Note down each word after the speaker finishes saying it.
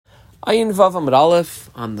Ayin Vav Amud Aleph,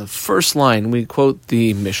 on the first line, we quote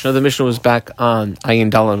the Mishnah. The Mishnah was back on Ayin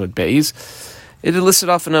Daled Amud Beis. It had listed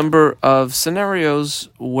off a number of scenarios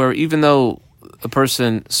where even though a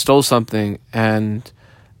person stole something and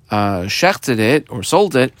shechted it or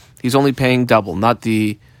sold it, he's only paying double, not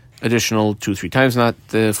the additional 2-3 times, not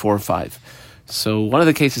the 4 or 5. So one of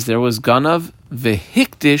the cases there was Ganav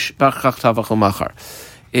v'hikdish b'chach tavach u'machar.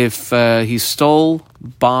 If he stole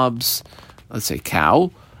Bob's, let's say, cow,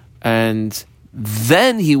 and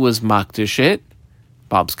then he was makdish it,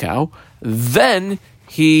 Bob's cow, then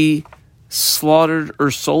he slaughtered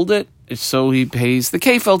or sold it, so he pays the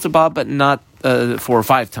kefel to Bob, but not 4 or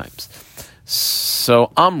 5 times.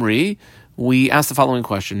 So Amri, we asked the following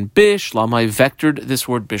question: Bishlama, I vectored this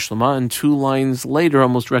word Bishlama, and 2 lines later,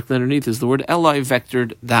 almost directly underneath, is the word Ela, I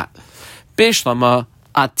vectored that. Bishlama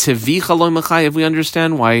ativicha lo mechayev. We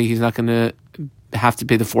understand why he's not going to have to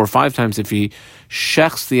pay the 4 or 5 times if he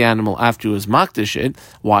shechs the animal after he was makdish it.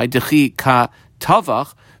 Why? Dechi ka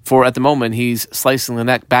tavach. For at the moment he's slicing the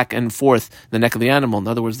neck back and forth, the neck of the animal. In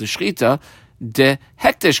other words, the shchita de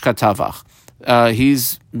hektish ka tavach.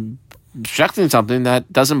 He's shechting something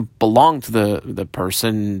that doesn't belong to the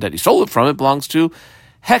person that he stole it from. It belongs to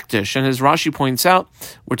hektish. And as Rashi points out,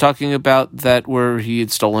 we're talking about that where he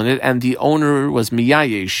had stolen it and the owner was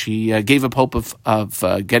miyayesh. He gave up hope of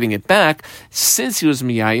getting it back. Since he was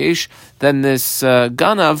miyayesh, then this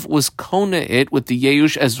ganav was kona it with the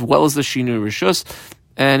yeyush as well as the shinu rishus,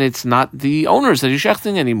 and it's not the owners that he's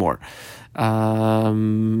shechting anymore.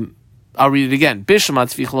 I'll read it again.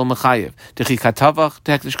 Bishamat tzvichlo mechayev dechi katavach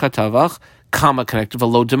tehektish katavach kama connected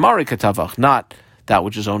v'lo demari katavach, not that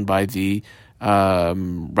which is owned by the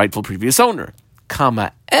rightful previous owner.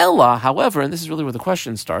 Kama ella, however, and this is really where the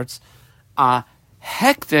question starts,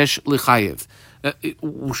 hekdesh lichayev.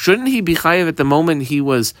 Shouldn't he be chayev at the moment he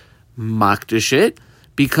was makdish it?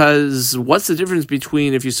 Because what's the difference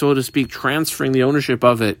between, if you so to speak, transferring the ownership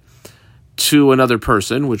of it to another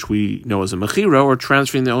person, which we know as a mechira, or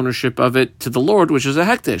transferring the ownership of it to the Lord, which is a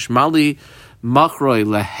hekdesh? Mali machroi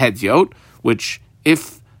lehedyot, which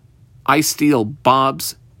if I steal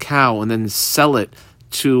Bob's cow and then sell it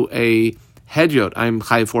to a hedyot, I'm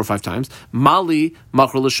chayiv 4 or 5 times. Mali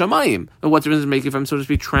machroi l'shamayim. And what difference does it make if I'm, so to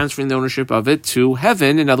speak, transferring the ownership of it to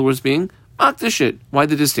heaven, in other words, being makdish it? Why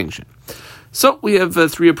the distinction? So we have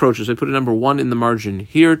 3 approaches. I put a number 1 in the margin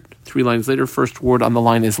here. 3 lines later, first word on the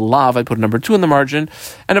line is lav. I put a number 2 in the margin.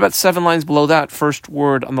 And about 7 lines below that, first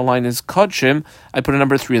word on the line is kodshim. I put a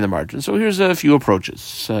number 3 in the margin. So here's a few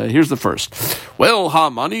approaches. Here's the first. Well,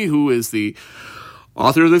 Hamani, who is the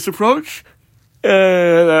author of this approach?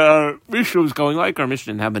 Mishnah was going like, our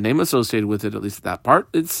Mishnah didn't have a name associated with it, at least that part.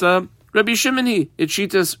 It's Rabbi Shimon. It's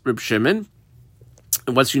Shitas Reb Shimon.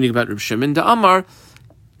 And what's unique about Reb Shimon? Da Amar,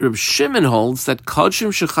 Reb Shimon holds that kodshim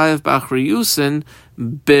shechayev b'achriyusin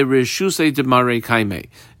bereshusei demarei kaime.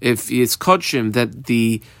 If it's kodshim that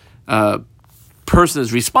the person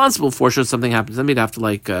is responsible for, should something happen to them, he'd have to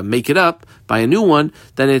make it up, buy a new one,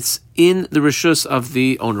 then it's in the reshus of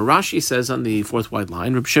the owner. Rashi says on the 4th wide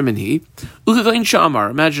line, Reb Shimon ukegain shamar.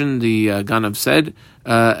 Imagine the Ganav said,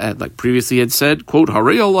 like previously had said, quote,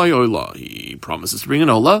 harei olai ola. He promises to bring an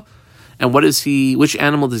ola. And what is he? Which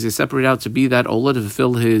animal does he separate out to be that ola to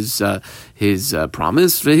fulfill his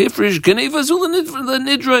promise? V'hifrish geneva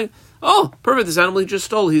nidre. Oh, perfect! This animal he just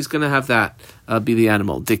stole, he's going to have that be the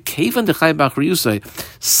animal.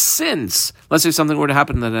 Since, let's say something were to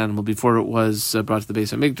happen to that animal before it was brought to the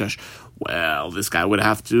base of Mikdash, well, this guy would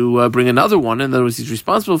have to bring another one. In other words, he's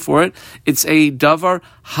responsible for it. It's a davar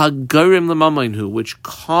hagarim l'mamainu, which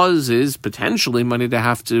causes potentially money to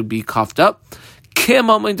have to be coughed up.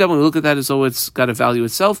 When we look at that as though it's got a value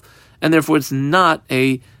itself, and therefore it's not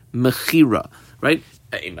a mechira, right?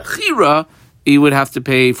 A mechira, he would have to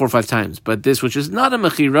pay 4 or 5 times, but this, which is not a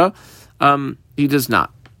mechira, he does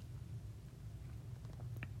not.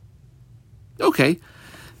 Okay,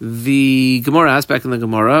 the Gemara asks back in the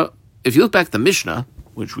Gemara, if you look back at the Mishnah,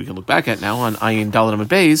 which we can look back at now on Ayin Daled Amud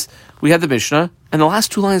Beis, we had the Mishnah, and the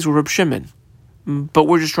last 2 lines were Reb Shimon. But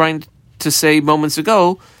we're just trying to say moments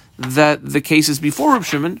ago that the cases before Reb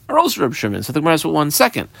Shimon are also Reb Shimon. So the Gemara asks, well, 1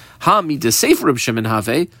 second. Ha mi deseif Reb Shimon have,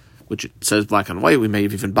 which it says black and white, we may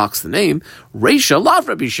have even boxed the name. Reisha lav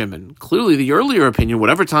Rabbi Shimon. Clearly the earlier opinion,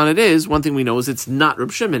 whatever ton it is, one thing we know is it's not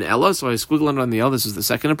Reb Shimon. Ella, so I squiggle under on the L. This is the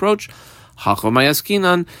second approach. Hacho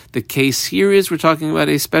mayaskinan. The case here is we're talking about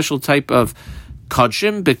a special type of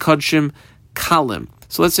kodshim, bekodshim kalim.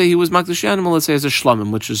 So let's say he was makdish animal, let's say as a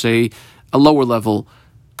shlamim, which is a lower level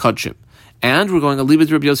kodshim. And we're going to leave it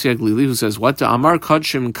to Rabbi Yossi Aglili, who says, what? The Amar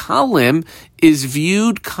Kodshim Kalim is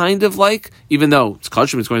viewed kind of like, even though it's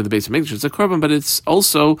Kodshim, it's going to the base of Mikdash, it's a korban, but it's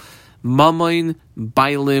also Mamoin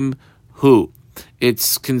Bailim Hu.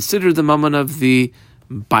 It's considered the mammon of the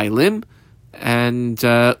Bailim, and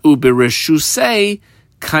Ubereshusei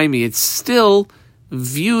Kaimi. It's still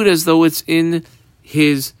viewed as though it's in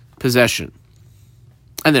his possession.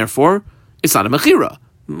 And therefore, it's not a mechira.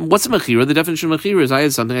 What's a mechira? The definition of mechira is I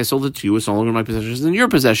had something, I sold it to you, it's no longer in my possession, it's in your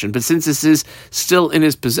possession. But since this is still in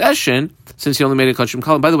his possession, since he only made a kachim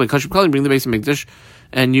kalim, by the way, kachim kalim, bring the base of mikdash,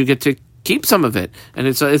 and you get to keep some of it. And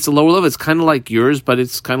it's a lower level, it's kind of like yours, but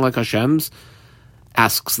it's kind of like Hashem's.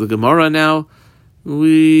 Asks the Gemara now.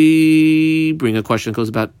 We bring a question that goes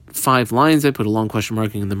about 5 lines. I put a long question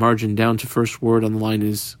marking in the margin down to first word on the line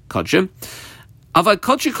is kachim. Avad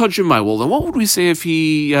kachim kachim my. Well, then what would we say if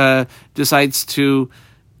he decides to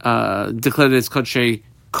declare that it's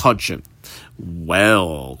kachim?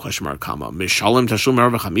 Well, question mark comma. Mishalim tashum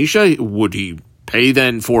Bava Kama. Would he pay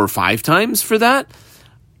then 4 or 5 times for that?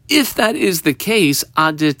 If that is the case,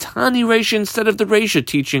 aditani reisha instead of the reisha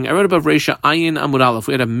teaching. I read above reisha ayin amud aleph.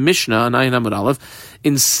 We had a mishnah on ayin amud aleph.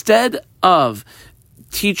 Instead of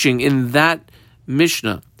teaching in that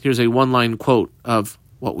mishnah, here's a 1-line quote of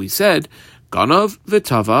what we said: Ganav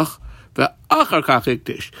v'tavach ve'achar kach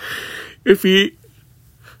hikdish. If he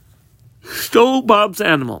stole Bob's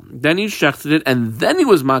animal, then he shechted it, and then he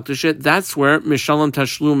was makdish it, that's where mishalom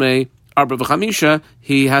tashlume Arba v'chamisha,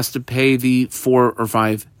 he has to pay the 4 or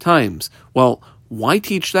 5 times. Well, why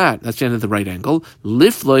teach that? That's the end of the right angle.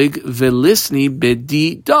 Lifloig velisni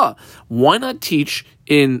bedi da. Why not teach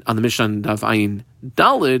on the Mishnah of Ayin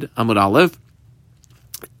Dalid Amud Aleph?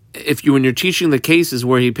 If when you're teaching the cases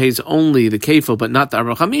where he pays only the kefil but not the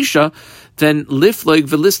Arba v'chamisha, then lifloig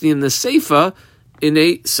velisni in the seifa in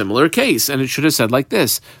a similar case, and it should have said like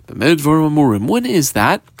this: when is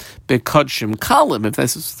that? Bekadshim kalim. If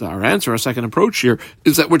that's our answer, our second approach here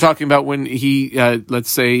is that we're talking about when he,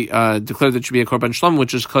 let's say, declared that it should be a korban shlam,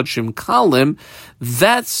 which is kadshim kalim.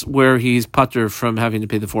 That's where he's putter from having to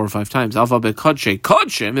pay the 4 or 5 times. Alva bekadshe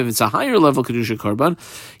kadshim. If it's a higher level kedusha korban,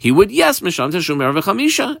 he would misham tashum Bava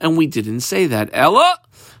Kama, and we didn't say that. Ella.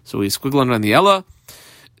 So he's squiggling on the Ella.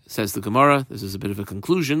 Says the Gemara. This is a bit of a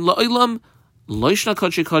conclusion. La'ilam. Loishna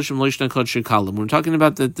kodshei kodshim, loishna kodshei kalim. We're talking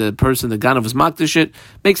about the person, the ganav was makdish it,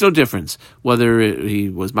 makes no difference whether he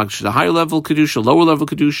was makdish at a higher level kedusha, lower level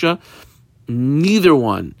kedusha. Neither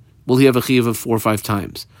one will he have a chiyuv of 4 or 5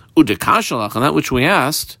 times. Udekashalach, on that which we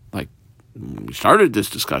asked, like we started this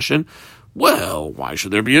discussion. Well, why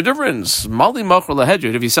should there be a difference? Mali machor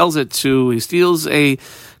lahedrid. If he steals a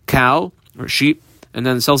cow or sheep, and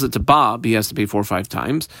then sells it to Bob, he has to pay 4 or 5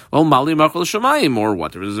 times. Well, Mali Machal Shamayim, or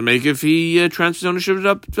what does it make if he transfers ownership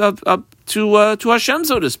up to Hashem,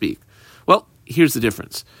 so to speak? Well, here's the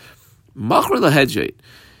difference. Machar lahedjeit.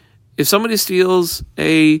 If somebody steals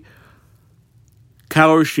a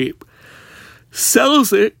cow or sheep,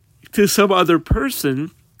 sells it to some other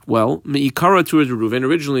person, well, Me'ikara Tur de Ruven,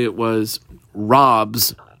 originally it was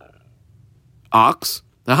Rob's ox,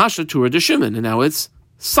 the Hasha Tur de Shimon, and now it's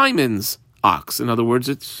Simon's ox. In other words,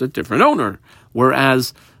 it's a different owner.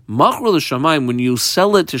 Whereas Machar l'Shamayim, when you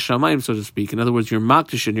sell it to Shamayim, so to speak, in other words, you're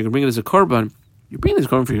makdish and you're going to bring it as a korban, you're bringing it as a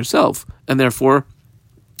korban for yourself. And therefore,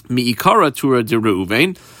 Mi'ikara Tura de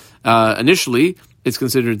Reuven, initially, it's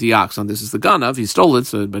considered the ox. Now, this is the ganav, he stole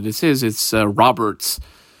it, but it's his, it's Robert's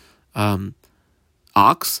ox.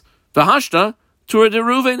 V'hashta Tura de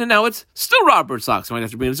Reuven, and now it's still Robert's ox. You might have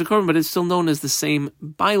to bring it as a korban, but it's still known as the same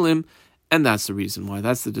bailim, and that's the reason why.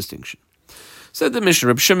 That's the distinction. Said the Mishnah,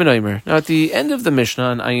 Reb Shimon Omer. Now, at the end of the Mishnah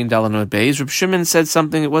on Ayin Dalanot Beis, Reb Shimon said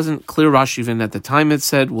something. It wasn't clear. Rashi even at the time it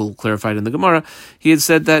said. We'll clarify it in the Gemara. He had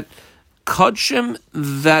said that kodshim,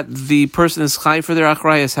 that the person is chai for their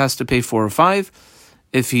achrayas, has to pay 4 or 5.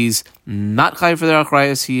 If he's not chai for their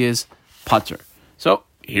achrayas, he is pater. So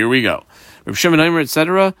here we go. Reb Shimon Omer,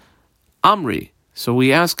 etc. Amri. So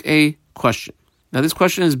we ask a question. Now, this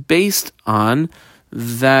question is based on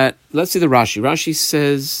that, let's see the Rashi. Rashi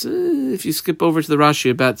says, if you skip over to the Rashi,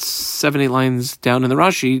 about 7-8 lines down in the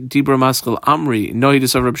Rashi, Dibra Maskal Amri,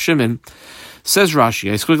 Nohidus of Reb Shimon, says Rashi,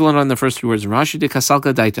 I squiggle on the first 3 words, Rashi de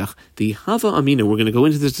Kasalka Daitach. The Hava Amina, we're going to go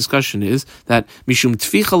into this discussion, is that Mishum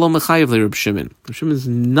Tficha lo mechayev le Reb Shimon. Reb Shimon is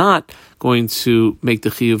not going to make the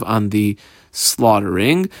chiyuv on the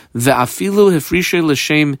slaughtering. Ve'afilu hefrishe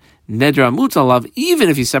l'shem nedra mutalav, even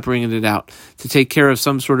if he's separating it out to take care of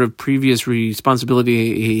some sort of previous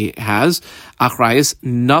responsibility he has. Achrayis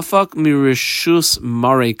nafak mirishus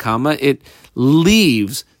mare kama. It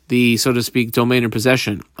leaves the, so to speak, domain or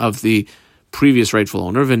possession of the previous rightful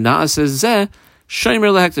owner. V'na'a says zeh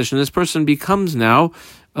shaymer lehektish, and this person becomes now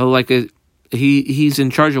he's in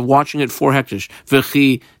charge of watching it for hektish.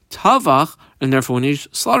 V'chi tavach, and therefore when he's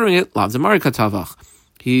slaughtering it, lav demari katavach.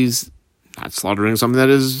 he's not slaughtering something that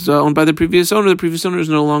is owned by the previous owner. The previous owner is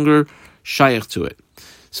no longer shaykh to it.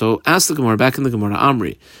 So ask the Gemara, back in the Gemara,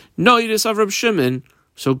 Amri, no, you just have Reb Shimon.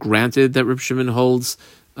 So granted that Reb Shimon holds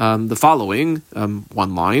the following,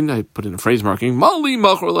 one line, I put in a phrase marking, Mali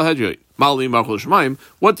machor lahedrei, Mali machor shemaim.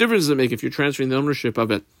 What difference does it make if you're transferring the ownership of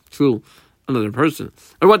it to another person?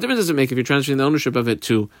 Or what difference does it make if you're transferring the ownership of it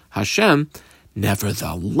to Hashem?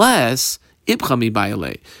 Nevertheless, Ibchami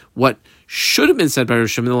Bayale. What should have been said by Reb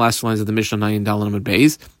Shimon in the last lines of the Mishnah 9 Dalam and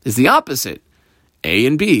Beis is the opposite. A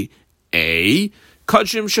and B. A,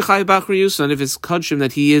 Kachim Shechai Bachri Yusan, if it's Kachim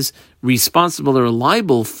that he is responsible or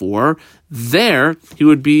liable for, there he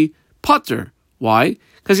would be Potter. Why?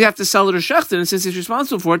 Because you have to sell it or Shechtin, and since he's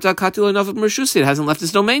responsible for it, it hasn't left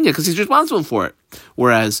his domain yet because he's responsible for it.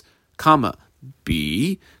 Whereas, Kama,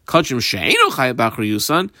 B, Kachim She'eno Chai Bachri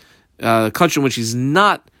Yusan, Kachim which he's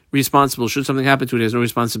not responsible, should something happen to it, he has no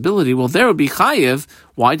responsibility, well, there would be chayiv.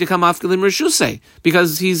 Why to come afkilim reshuse?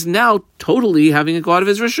 Because he's now totally having it go out of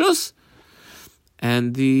his reshus.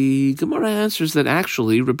 And the Gemara answers that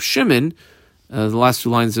actually Reb Shimon, the last two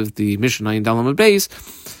lines of the Mishnah in Dalam Beis,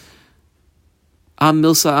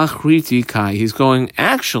 Amilsa Achriti Kai, he's going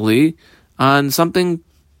actually on something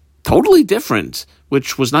totally different,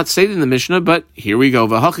 which was not stated in the Mishnah, but here we go,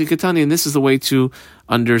 V'hachi Katani, and this is the way to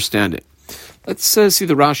understand it. Let's see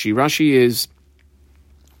the Rashi. Rashi is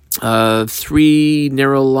 3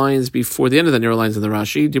 narrow lines before the end of the narrow lines of the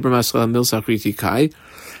Rashi. Dibra Mascha Milsa Kriti Kai.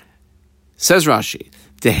 Says Rashi,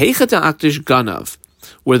 Dehechata Akdish Ganav,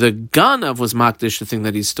 where the Ganav was Makdish, the thing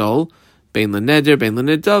that he stole, Bein Leneder, Bein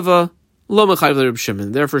Lenedava, Lo Mechayiv Reb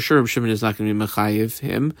Shimon. Therefore, sure, Reb Shimon is not going to be Mechayiv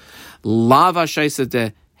him. Lava Shaisa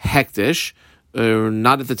de Hektish,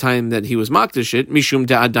 not at the time that he was Makdish it, Mishum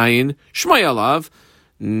de Adayin, Shmayalav,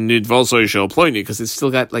 Nidvalso Yishel Ploini, because it's still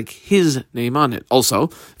got like his name on it. Also,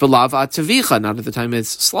 V'lav Atavicha, not at the time it's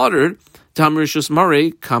slaughtered, Tamrishus Mare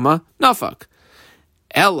Kama Nafak.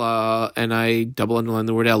 Ella, and I double underline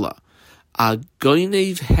the word Ella.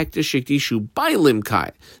 Goinev Hekta Shekdishu Bailim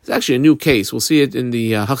Kai. It's actually a new case. We'll see it in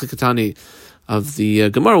the Hakakatani of the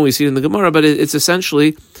Gemara when we see it in the Gemara, but it's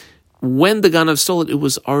essentially when the Ganav stole it, it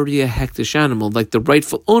was already a Hektish animal, like the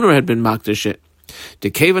rightful owner had been Makdish it.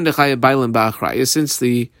 Since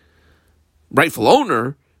the rightful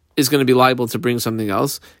owner is going to be liable to bring something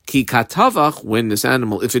else, ki katavach, when this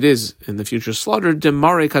animal, if it is in the future slaughtered,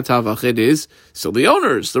 demare katavach, it is still the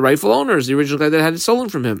owners, the rightful owners, the original guy that had it stolen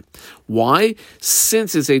from him. Why?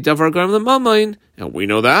 Since it's a davar garm l'mamain, and we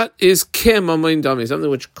know that is kim mamain dami, something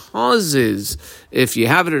which causes, if you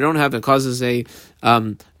have it or don't have it, causes a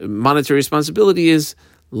monetary responsibility, is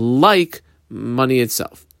like money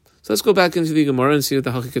itself. So let's go back into the Gemara and see what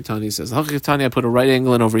the Hakikatani says. The Hakikatani, I put a right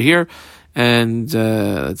angle in over here, and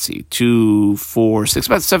let's see, 2, 4, 6,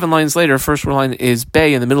 about 7 lines later, first line is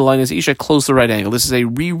Bay, and the middle line is Isha, close the right angle. This is a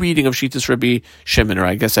rereading of Shitas Rabbi Shimon, or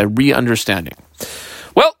I guess a re-understanding.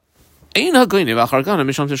 Well, if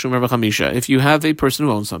you have a person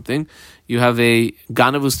who owns something, you have a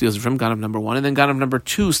Ganav who steals it from Ganav number 1, and then Ganav number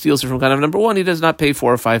 2 steals it from Ganav number 1, he does not pay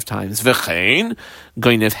 4 or 5 times. V'chein,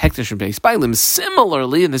 Goinev Hektish Beis Bailim.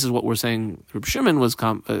 Similarly, and this is what we're saying Reb Shimon was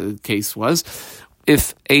case was,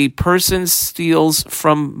 if a person steals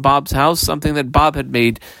from Bob's house something that Bob had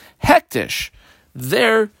made Hektish,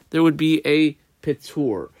 there would be a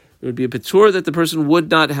Petur. There would be a Petur that the person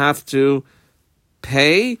would not have to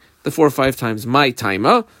pay the 4 or 5 times. My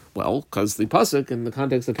taima, well, because the pasuk in the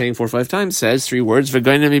context of paying 4 or 5 times says 3 words,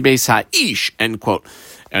 "V'goynemi beis ha'ish," end quote,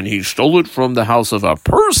 and he stole it from the house of a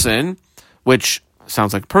person, which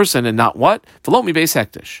sounds like person and not what? V'lo mi beis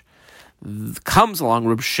hektish. Comes along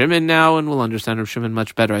Reb Shimon now, and we'll understand Reb Shimon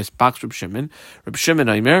much better. I box Reb Shimon. Reb Shimon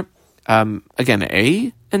Aimer, again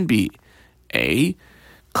A and B. A,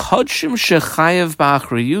 kodshim shechayev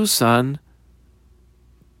ba'achriyusan.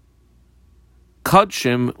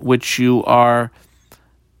 Kodshim, which you are,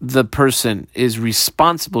 the person is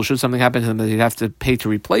responsible, should something happen to them that you'd have to pay to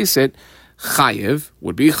replace it, chayiv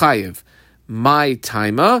would be chayiv. My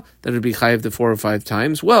taima, that would be chayiv the 4 or 5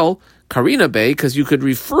 times. Well, Karina Bay, because you could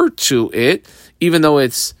refer to it, even though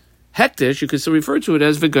it's hektish, you could still refer to it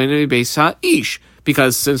as v'goynei beis ha'ish,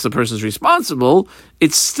 because since the person's responsible,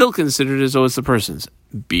 it's still considered as though it's the person's.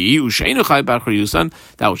 B, usheinu chayiv b'achriyusan,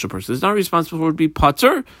 that which the person is not responsible for would be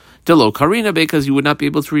pater, Delo Karina, because you would not be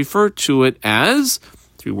able to refer to it as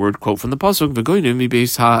 3-word quote from the pasuk v'goynim mi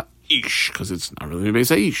beis ha'ish, because it's not really mi beis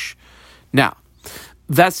ha'ish. Now,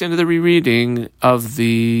 that's the end of the rereading of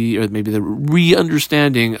the, or maybe the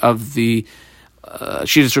re-understanding of the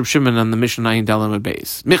Shitas Reb Shimon on the Mishnah Ayin Dalam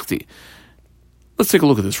Beis Michti. Let's take a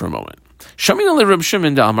look at this for a moment. Shamina le Reb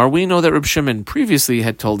Shimon Damar. We know that Reb Shimon previously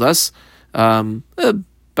had told us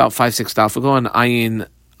about 5-6 daf ago on Ayin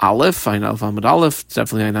Aleph, Ayin Aleph Amud Aleph,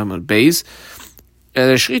 definitely Ayin Amud Beis.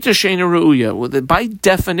 Shchita sheina ru'uya. Well, by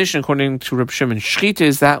definition, according to Reb Shimon, shchita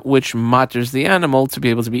is that which matters the animal to be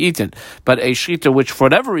able to be eaten. But a shchita which, for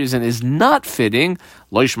whatever reason, is not fitting,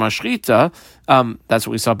 loishma shchita, that's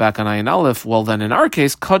what we saw back on Ayin Aleph. Well, then in our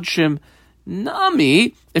case, kodshim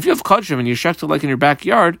nami, if you have kodshim and you shechted like in your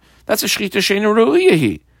backyard, that's a shchita sheina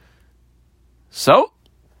ru'uya. So,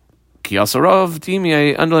 Kiyasarav Dimi,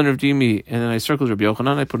 I underlined Rav Dimi, and then I circled Rabbi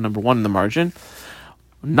Yochanan, I put number 1 in the margin.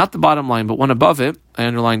 Not the bottom line, but one above it. I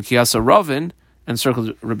underlined Kiyasa Ravin and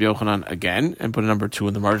circled Rabbi Yochanan again and put a number 2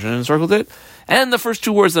 in the margin and circled it. And the first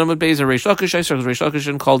 2 words that I'm going to base are Reish Lakish. I circled Reish Lakish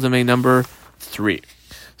and called him a number 3.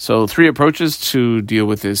 So 3 approaches to deal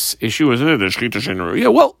with this issue. Isn't it? Yeah,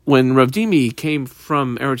 well, when Rav Dimi came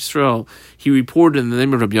from Eretz Yisrael, he reported in the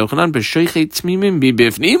name of Rabbi Yochanan, B'sheichet Tzmimim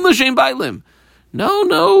B'bifnim L'Shem Bailim.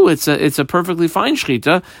 No, it's a perfectly fine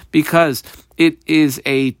shchita because it is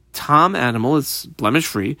a tam animal, it's blemish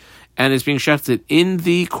free, and it's being shechted in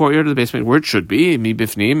the courtyard of the basement where it should be, mi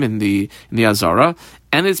bifnim, in the azara,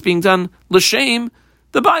 and it's being done l'shem,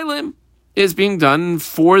 the bailim is being done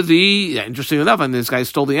for the, interesting enough, and this guy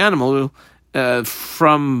stole the animal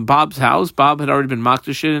from Bob's house. Bob had already been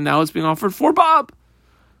makdash it, and now it's being offered for Bob.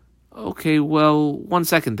 Okay, well, 1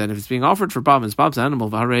 second then. If it's being offered for Bob, and it's Bob's animal,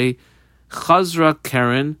 v'harei chazra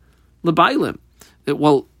karen l'bailim.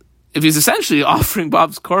 Well, if he's essentially offering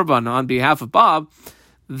Bob's korban on behalf of Bob,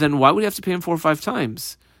 then why would he have to pay him 4 or 5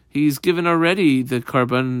 times? He's given already the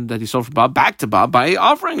korban that he sold for Bob back to Bob by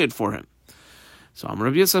offering it for him. So Amar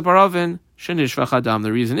Rabbi Yosef Baravin shenishvach adam.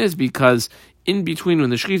 The reason is because in between when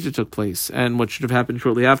the shechita took place and what should have happened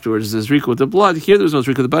shortly afterwards is zrika with the blood. Here there was no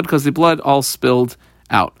zrika with the blood because the blood all spilled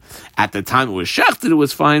out. At the time it was shechted, it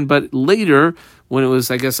was fine, but later, when it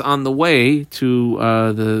was, I guess, on the way to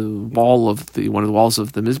the wall of one of the walls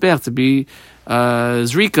of the mizbeach to be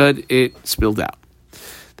zrikad, it spilled out.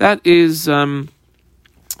 That is the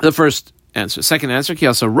first answer. Second answer,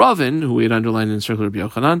 Kiyasa Ravin, who we had underlined in Circle Rabbi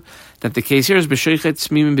Yochanan, that the case here is b'sheichet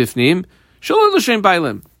tzmimim bifnim shalol l'shem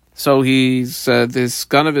bailim. So he's this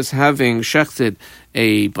ganav is having shechted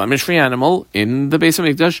a blemish-free animal in the Beis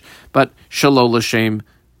Hamikdash, but shalol l'shem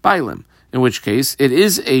bailim. In which case, it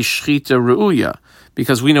is a shchita ru'uya,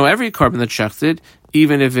 because we know every korban that's shechted,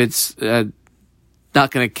 even if it's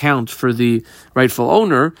not going to count for the rightful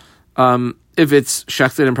owner, if it's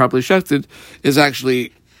shechted and properly shechted, is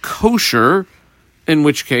actually kosher, in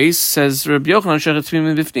which case, says Rabbi Yochanan, shechet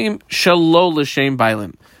tzmimim bifnim, shelo l'shem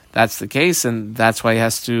bailim. That's the case, and that's why he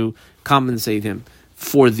has to compensate him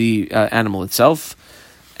for the animal itself.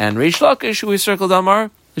 And Reish Lakish, we circled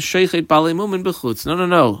Amar, the sheichet balei mumin bechutz.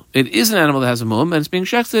 No. It is an animal that has a mum, and it's being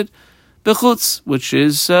shechted bechutz, which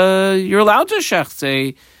is, you're allowed to shecht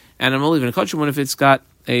a animal, even a kosher one, if it's got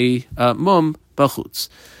a mum bechutz.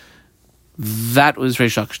 That was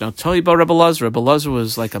Reish Lakish. Now, tell you about Rebbe Lazar. Rebbe Lazar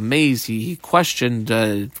was like amazed. He questioned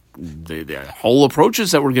the whole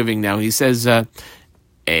approaches that we're giving now. He says, the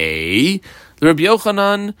Rabbi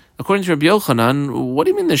Yochanan, according to Rabbi Yochanan, what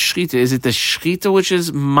do you mean the shchita? Is it the shchita which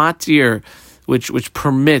is matir, which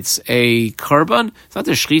permits a korban? It's not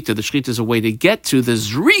the shchita. The shchita is a way to get to the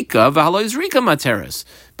zrika, v'haloi zrika materis.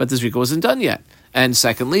 But the zrika wasn't done yet. And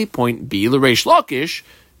secondly, point B, l'reish lakish,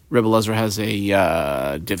 Rebbe Lazar has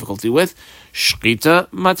a difficulty with shchita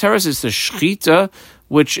materis. It's the shchita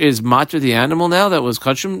which is matir the animal now that was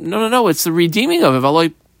kachim. No. It's the redeeming of it.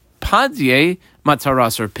 V'haloi padye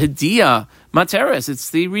mataras, or pedia materis. It's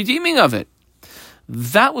the redeeming of it.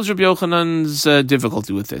 That was Rabbi Yochanan's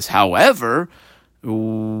difficulty with this. However,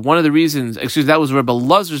 one of the reasons, that was Rebbe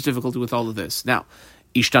Lazar's difficulty with all of this. Now,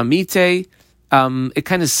 ishtamite, it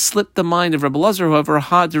kind of slipped the mind of Rebbe Lazar, however,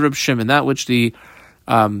 had to Reb Shimon, that which the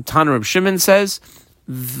Tana Reb Shimon says,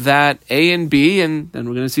 that A and B, and then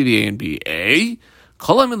we're going to see the A and B. A,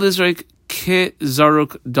 kolam elizrek ki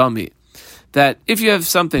zaruk dami. That if you have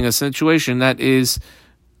something, a situation that is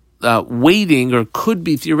waiting or could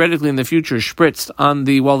be theoretically in the future spritzed on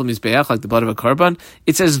the wall of Mizbeach, like the blood of a korban,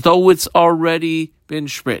 it's as though it's already been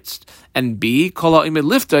spritzed. And B, kol ha'imid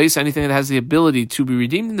liftais, anything that has the ability to be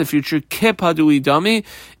redeemed in the future, kepadui dami,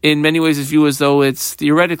 in many ways is viewed as though it's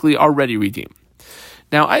theoretically already redeemed.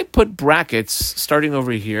 Now, I put brackets starting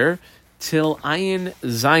over here till Ayin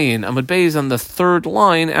Zayin. Amud Beis on the third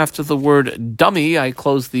line after the word dummy, I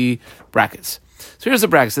close the brackets. So here's the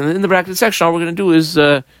brackets. And in the bracket section, all we're going to do is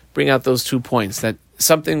bring out those 2 points. That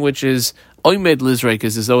something which is oimed lizrek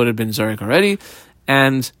is as though it had been zarek already,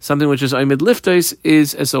 and something which is oimed liftais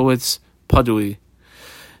is as though it's padui.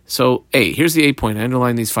 So A, here's the A point. I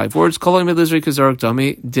underline these 5 words. Kol oimed lizrek is zarek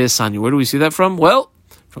dummy desani. Where do we see that from? Well,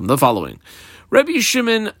 from the following. Rabbi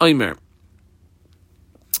Shimon Omer.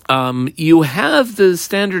 You have the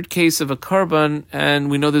standard case of a karban, and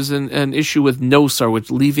we know there's an issue with nosar, which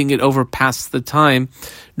leaving it over past the time.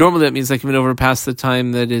 Normally that means like even over past the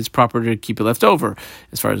time that is proper to keep it left over,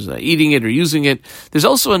 as far as eating it or using it. There's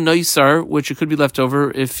also a nosar, which it could be left over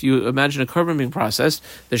if you imagine a karban being processed.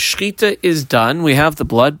 The shchita is done, we have the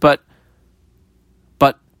blood, but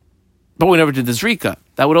we never did the zrika.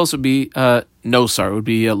 That would also be nosar. It would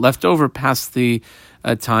be left over past the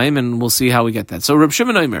time, and we'll see how we get that. So Reb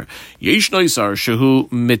Shimon Omer, Yesh Noisar shehu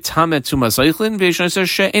mitamet tumasaychlin, v'yesh Noisar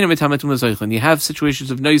she'ena mitamet tumasaychlin. You have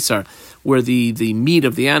situations of Noisar where the meat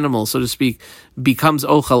of the animal, so to speak, becomes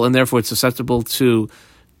ochel, and therefore it's susceptible to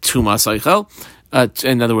tumasaychel.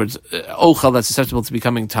 In other words, ochel that's susceptible to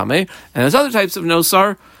becoming tameh. And there's other types of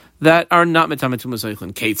Nosar that are not mitamet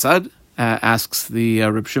tumasaychlin. Ketzad asks the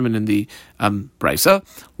Reb Shimon in the Brisa.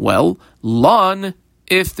 Well, lon.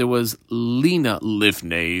 If there was lina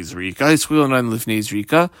lifnei zrika, squilon lifnei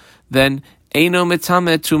zrika, then eino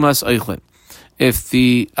metame tumas eichlin. If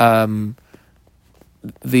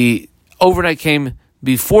the overnight came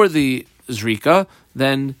before the zrika,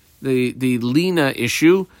 then the lina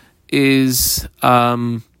issue is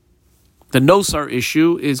the nosar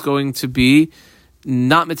issue is going to be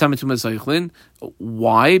not metame tumas eichlin.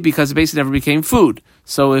 Why? Because it basically never became food.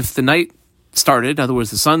 So if the night started, in other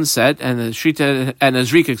words, the sun set, and the shrita and the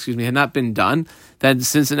zrika, had not been done, then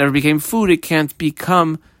since it never became food, it can't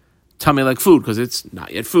become tamei like food because it's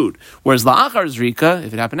not yet food. Whereas la'achar zrika,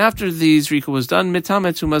 if it happened after the zrika was done,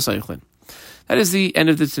 mitame tumas eichlin. That is the end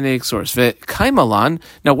of the Tanaic source. Ve'kaimalan.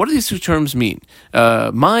 Now, what do these two terms mean?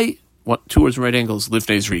 Two words from right angles,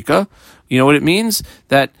 lifnei zrika. You know what it means?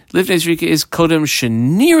 That lifnei zrika is kodem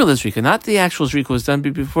shenir zrika, not the actual zrika was done,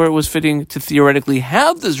 but before it was fitting to theoretically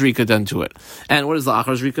have the zrika done to it. And what does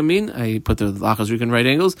la'achar zrika mean? I put the la'achar zrika in right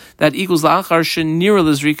angles. That equals la'achar shenir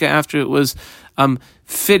zrika after it was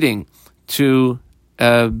fitting to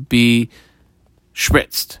be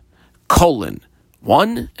spritzed.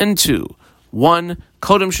 1 and 2. 1,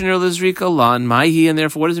 kodem shenir lizrika lan maihi, and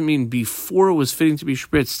therefore, what does it mean? Before it was fitting to be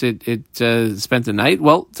spritzed, it spent the night.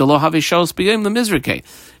 Well, delo have shos b'yom lemizrike.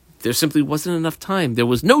 There simply wasn't enough time. There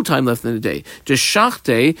was no time left in the day. Just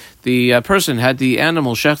shachte, the person had the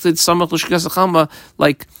animal shechted samach l'shkas chama,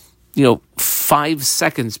 5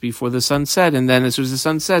 seconds before the sun set, and then as soon as the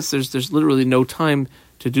sun sets, there's literally no time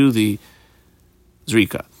to do the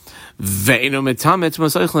zrika.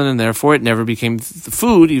 And therefore it never became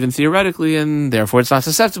food, even theoretically, and therefore it's not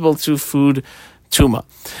susceptible to food tuma.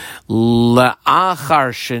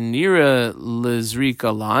 La'achar shenira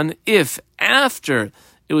lezrika lan. If after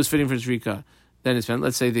it was fitting for zrika, then it's been,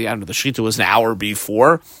 let's say the shechita was an hour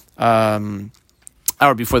before the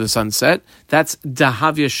sunset. That's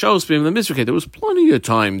dahavya shos being the mizrike. There was plenty of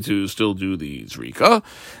time to still do the zrika.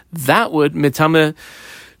 That would mitame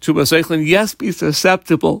tumas eichlin, yes, be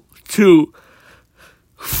susceptible to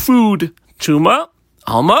food tuma.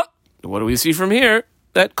 Alma, what do we see from here?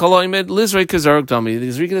 That koloimed lizrei kazaruk dami. The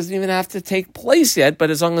zrika doesn't even have to take place yet, but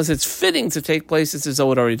as long as it's fitting to take place, it's as though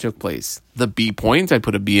it already took place. The B point, I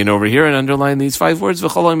put a B in over here and underline these 5 words.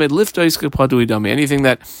 V'choloimed liftois kapadui dami. Anything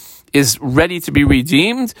that is ready to be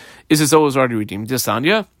redeemed is as though it was already redeemed.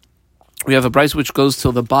 Disanya, we have a price which goes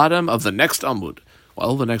till the bottom of the next amud.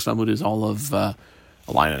 Well, the next amud is all of a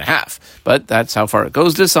line and a half, but that's how far it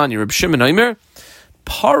goes. This on your Reb Shimon Omer,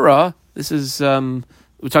 para. This is we're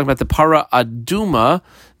talking about the para aduma.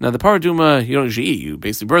 Now, the para aduma you don't usually eat; you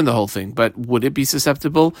basically burn the whole thing. But would it be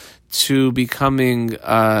susceptible to becoming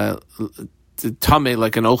tameh,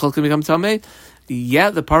 like an ochel can become tameh? Yeah,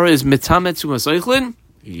 the para is mitamet tumas eichlin.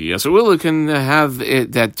 Yes, it will. It can have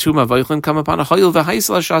that tuma v'eichlin come upon a chayil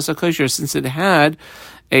v'haisel shasa kosher, since it had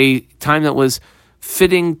a time that was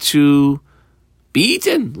fitting to be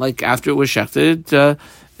eaten, like after it was shechted.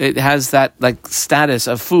 It has that status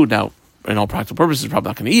of food. Now, in all practical purposes, probably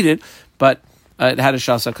not going to eat it, but it had a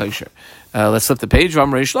shasa kosher. Let's flip the page.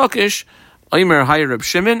 Ram Reish Lakish, Omer Hayir Reb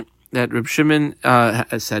Shimon. That Reb Shimon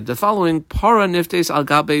said the following: Para niftes al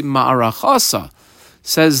gabe ma'arachasa.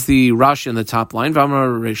 Says the Rashi on the top line.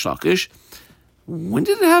 V'amar Reish Lakish. When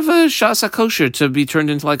did it have a shasa kosher to be turned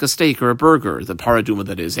into like a steak or a burger? The paraduma,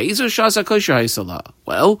 that is. Eizo shasa kosher haisala.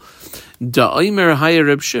 Well, da'omer hayir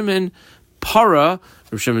Reb Shimon para.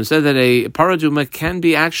 Reb Shimon said that a paraduma can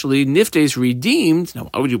be actually niftes redeemed. Now,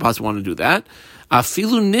 why would you possibly want to do that?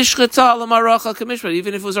 Afilu nishchata l'maracha kamishpat.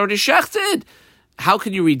 Even if it was already shechted, how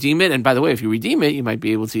can you redeem it? And by the way, if you redeem it, you might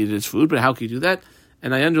be able to eat it as food. But how can you do that?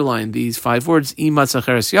 And I underline these 5 words.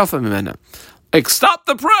 Imatzacheres yafa mimena. Stop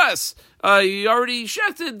the press. You already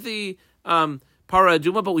shechted the para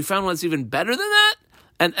aduma, but we found one that's even better than that.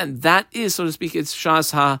 And that is, so to speak, it's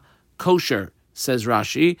Shas ha-kosher, says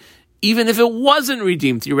Rashi. Even if it wasn't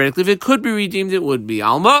redeemed, theoretically, if it could be redeemed, it would be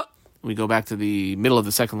Alma. We go back to the middle of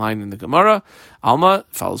the second line in the Gemara. Alma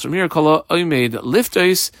follows from here. Kolo oimed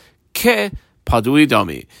liftois ke padui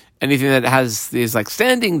domi. Anything that is like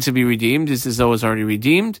standing to be redeemed is as though it's already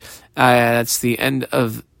redeemed. That's the end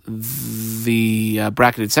of the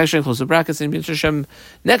bracketed section. Close the brackets. And Hashem,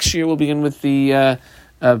 next year we'll begin with the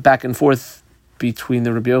back and forth between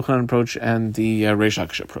the Rabbi Yochanan approach and the Reish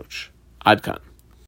Lakish approach. Ad kan.